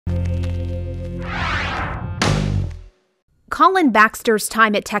Colin Baxter's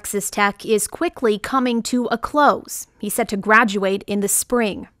time at Texas Tech is quickly coming to a close. He's set to graduate in the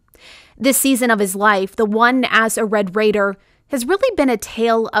spring. This season of his life, the one as a Red Raider, has really been a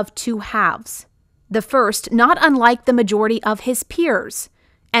tale of two halves. The first, not unlike the majority of his peers,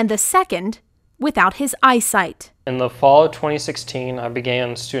 and the second, without his eyesight. In the fall of 2016, I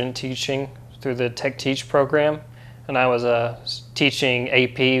began student teaching through the Tech Teach program, and I was teaching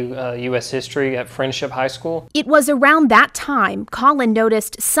AP U.S. History at Friendship High School. It was around that time Colin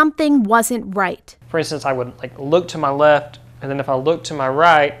noticed something wasn't right. For instance, I would look to my left, and then if I looked to my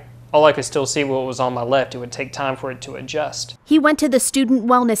right, all I could still see what was on my left. It would take time for it to adjust. He went to the Student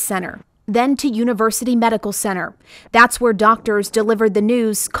Wellness Center, then to University Medical Center. That's where doctors delivered the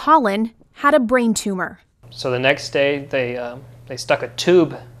news Colin had a brain tumor. So the next day, they stuck a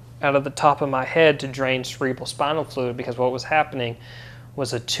tube out of the top of my head to drain cerebral spinal fluid, because what was happening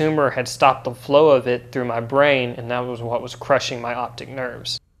was a tumor had stopped the flow of it through my brain, and that was what was crushing my optic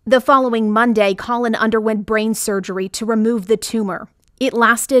nerves. The following Monday, Colin underwent brain surgery to remove the tumor. It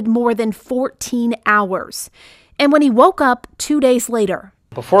lasted more than 14 hours. And when he woke up 2 days later.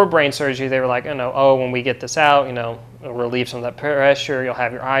 Before brain surgery, they were like, when we get this out, it'll relieve some of that pressure, you'll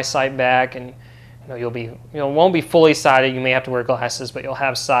have your eyesight back, and won't be fully sighted. You may have to wear glasses, but you'll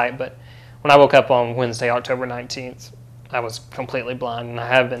have sight. But when I woke up on Wednesday, October 19th, I was completely blind, and I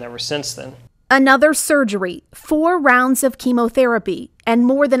have been ever since then. Another surgery, 4 rounds of chemotherapy, and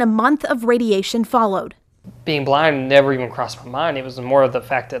more than a month of radiation followed. Being blind never even crossed my mind. It was more of the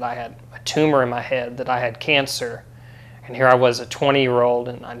fact that I had a tumor in my head, that I had cancer. And here I was, a 20-year-old,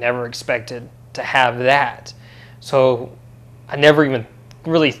 and I never expected to have that. So I never even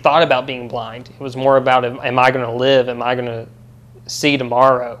really thought about being blind. It was more about, am I going to live? Am I going to see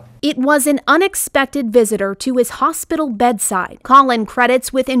tomorrow? It was an unexpected visitor to his hospital bedside. Colin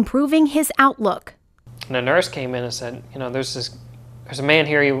credits with improving his outlook. And a nurse came in and said, there's a man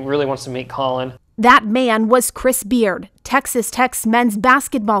here, he really wants to meet Colin. That man was Chris Beard, Texas Tech's men's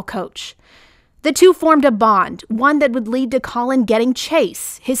basketball coach. The two formed a bond, one that would lead to Colin getting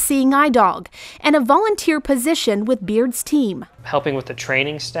Chase, his seeing eye dog, and a volunteer position with Beard's team. Helping with the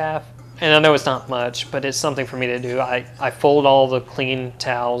training staff, and I know it's not much, but it's something for me to do. I fold all the clean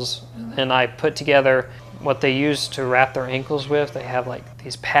towels, and I put together what they use to wrap their ankles with. They have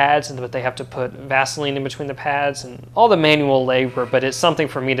these pads, but they have to put Vaseline in between the pads, and all the manual labor, but it's something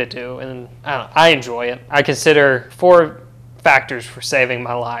for me to do, and I enjoy it. I consider 4 factors for saving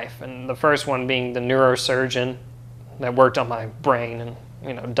my life, and the first one being the neurosurgeon that worked on my brain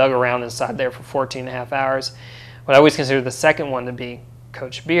and dug around inside there for 14 and a half hours. But I always consider the second one to be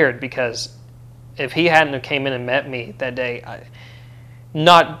Coach Beard, because if he hadn't have came in and met me that day,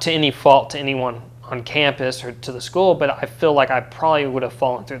 not to any fault to anyone on campus or to the school, but I feel like I probably would have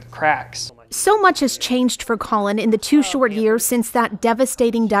fallen through the cracks. So much has changed for Colin in the 2 short years since that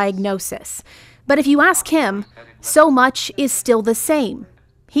devastating diagnosis. But if you ask him, so much is still the same.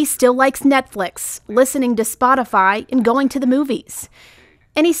 He still likes Netflix, listening to Spotify, and going to the movies.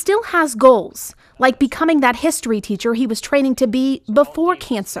 And he still has goals, like becoming that history teacher he was training to be before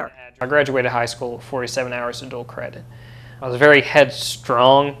cancer. I graduated high school with 47 hours of dual credit. I was very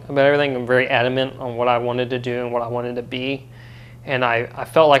headstrong about everything. I'm very adamant on what I wanted to do and what I wanted to be. And I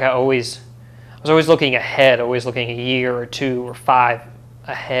felt like I was always looking ahead, always looking a year or 2 or 5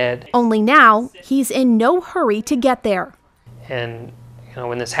 ahead. Only now, he's in no hurry to get there. And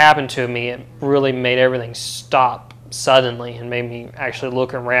when this happened to me, it really made everything stop suddenly and made me actually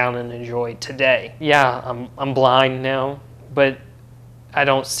look around and enjoy today. Yeah, I'm blind now, but I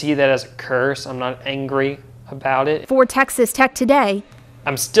don't see that as a curse. I'm not angry about it. For Texas Tech Today,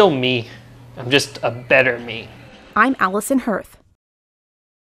 I'm still me. I'm just a better me. I'm Allison Hirth.